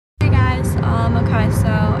Okay, so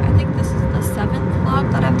I think this is the 7th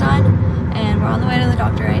vlog that I've done, and we're on the way to the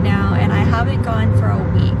doctor right now, and I haven't gone for a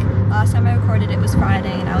week. Last time I recorded it was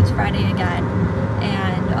Friday, and now it's Friday again,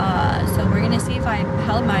 and so we're gonna see if I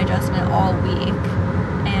held my adjustment all week,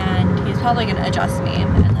 and he's probably gonna adjust me,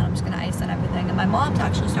 and then I'm just gonna ice and everything. And my mom's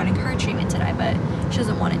actually starting her treatment today, but she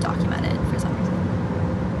doesn't want it documented for some reason.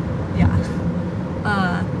 Yeah.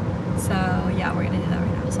 So yeah, we're gonna do that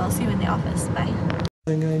right now. So I'll see you in the office. Bye.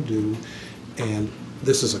 Thing I do, and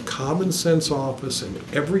this is a common sense office, and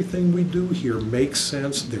everything we do here makes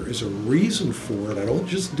sense. There is a reason for it. I don't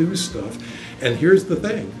just do stuff. And here's the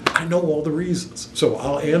thing, I know all the reasons, so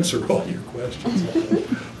I'll answer all your questions.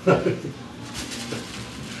 Let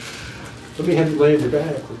me have you lay on your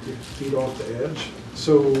back with your feet off the edge.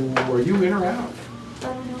 So are you in or out? I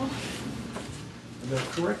don't know. Now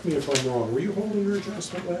correct me if I'm wrong. Were you holding your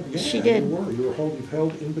adjustment leg? Yeah, she did. You were. You were holding,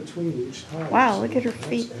 held in between each time. Wow, so look at her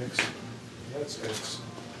feet. That's excellent. That's excellent.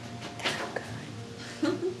 They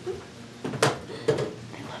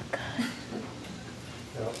look good.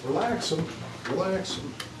 Now relax them. Relax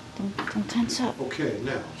them. Don't tense up. Okay,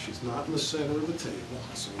 now she's not in the center of the table.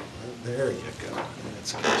 So there you go.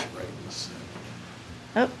 That's got you right in the center.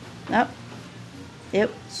 Oh, nope.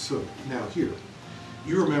 Yep. So now here,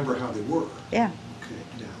 you remember how they were. Yeah. Okay,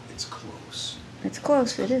 now it's close. It's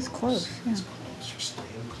close. It is close. Yeah. It's close. You're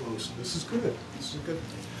staying close. This is good. This is a good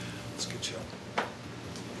thing. Let's get you up.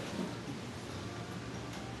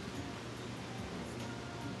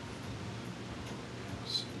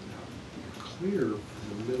 So now you're clear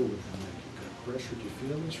in the middle of the neck. You've got pressure. Do you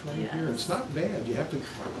feel this right here? It's not bad. You have to,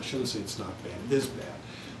 well, I shouldn't say it's not bad. It is bad.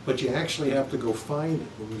 But you actually have to go find it.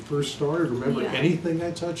 When we first started, remember anything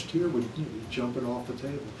I touched here would be jumping off the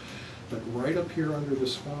table. But right up here under the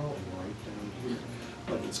skull and right down here.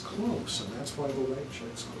 But it's close, and that's why the leg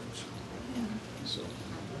check's close. Yeah. So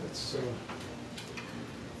let's see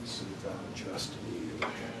if I'll adjust you.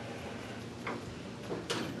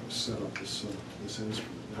 Set up this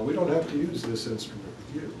instrument. Now we don't have to use this instrument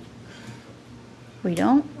with you. We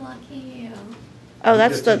don't? Lucky you. Oh, You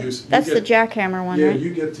that's get the to use- that's you the get- jackhammer one, Yeah, right?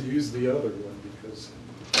 you get to use the other one because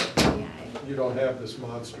Yeah. you don't have this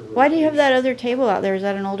monster. Why do you have that rotation. other table out there? Is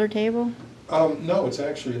that an older table? No, it's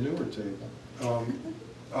actually a newer table.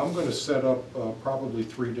 I'm going to set up probably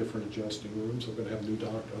 3 different adjusting rooms. I'm going to have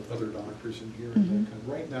other doctors in here. And that kind of,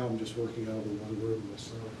 right now, I'm just working out of the one room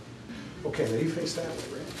myself. Okay, now you face that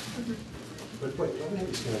way, right? But wait, let me have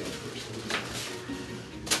you stand up first.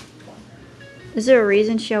 Is there a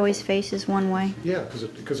reason she always faces one way? Yeah,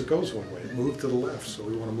 because it goes one way. It moved to the left, so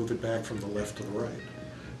we want to move it back from the left to the right.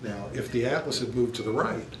 Now, if the atlas had moved to the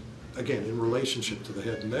right, again, in relationship to the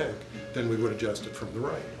head and neck, then we would adjust it from the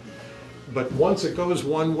right. But once it goes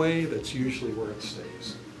one way, that's usually where it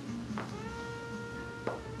stays.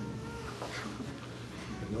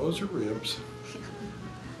 And those are ribs.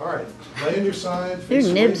 All right, lay on your side, Your face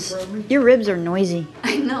away nibs, from me. your ribs are noisy.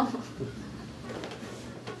 I know.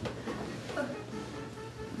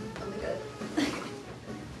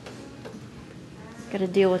 Got to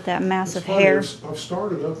deal with that mass of It's funny, hair. I've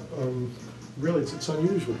started up, really, it's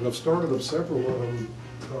unusual, but I've started up several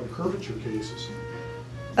curvature cases.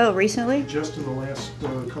 Oh, recently? Just in the last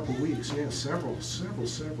couple of weeks, yeah, several.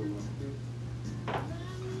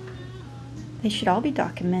 They should all be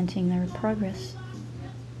documenting their progress.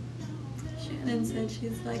 Shannon said,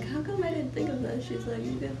 she's like, how come I didn't think of this? She's like,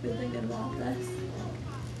 you guys been thinking about this.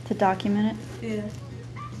 To document it? Yeah.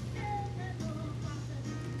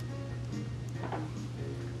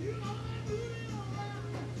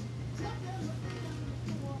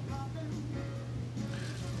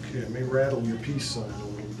 Okay, I may rattle your peace sign a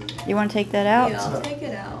little bit. You want to take that out? Yeah, I'll take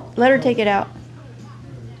it out. Let her take it out.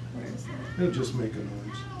 Where is it? It'll just make a noise.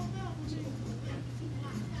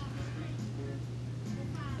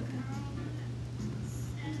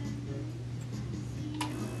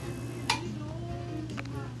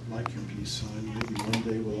 Like your peace sign, maybe one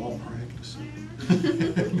day we'll all practice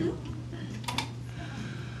it.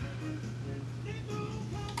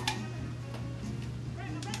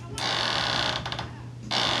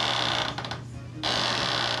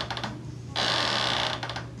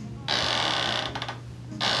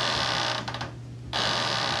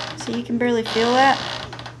 So you can barely feel that,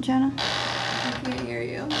 Jenna? I can't hear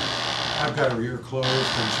you. I've got her ear closed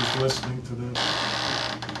and she's listening to this.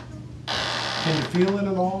 Can you feel it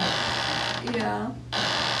at all? Yeah.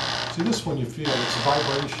 See, this one you feel, it's a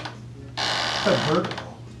vibration. It doesn't hurt at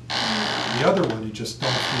all. The other one you just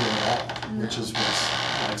don't feel at all, which is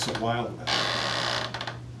what's so wild about it.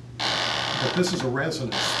 But this is a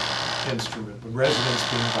resonance instrument, but resonance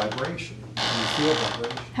being vibration. And you feel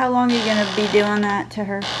vibration. How long are you going to be doing that to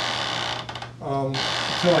her?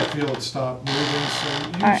 until I feel it stop moving. So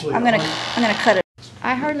All right, usually I'm gonna cut it.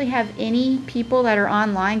 I hardly have any people that are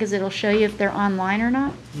online because it'll show you if they're online or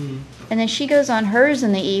not. And then she goes on hers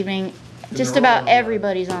in the evening. And Just they're all about online.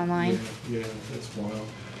 everybody's online. Yeah, that's wild.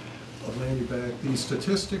 I'll mail you back the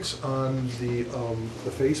statistics on the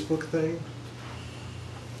Facebook thing.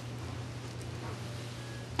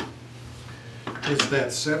 Is that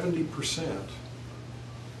 70%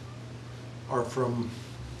 are from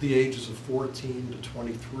the ages of 14 to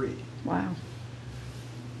 23. Wow.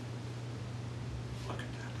 Look at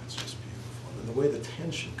that, that's just beautiful. And the way the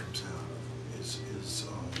tension comes out of them is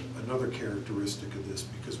another characteristic of this,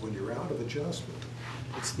 because when you're out of adjustment,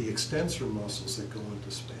 it's the extensor muscles that go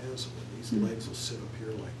into spasm, and these legs will sit up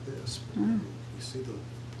here like this. But you see the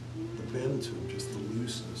bend to them, just the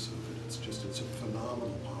looseness of it. It's a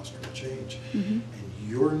phenomenal postural change. And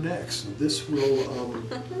you're next. So this will,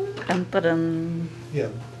 yeah,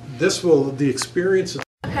 this will, the experience of.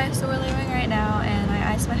 Okay, so we're leaving right now, and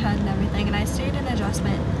I iced my head and everything, and I stayed in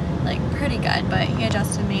adjustment like pretty good, but he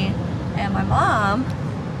adjusted me, and my mom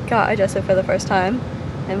got adjusted for the first time.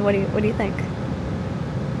 And what do you think?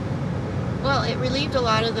 Well, it relieved a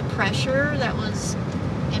lot of the pressure that was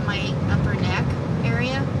in my upper neck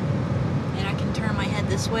area, and I can turn my head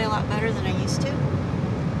this way a lot better than I used to.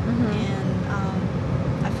 And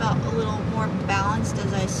I felt a little more balanced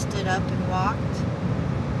as I stood up and walked,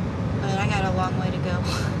 but I got a long way to go.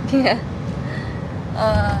 Yeah.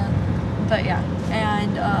 But yeah,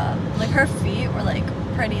 and like her feet were like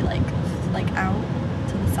pretty like out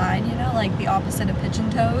to the side, you know, like the opposite of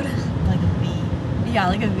pigeon-toed. Like a V. Yeah,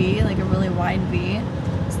 like a V, like a really wide V.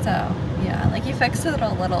 So yeah, like he fixed it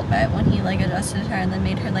a little bit when he like adjusted her and then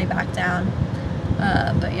made her lay back down.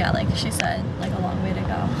 But yeah, like she said, like a long way to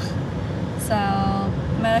go. So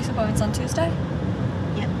my next appointment's on Tuesday.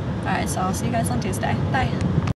 Yep. All right, so I'll see you guys on Tuesday. Bye.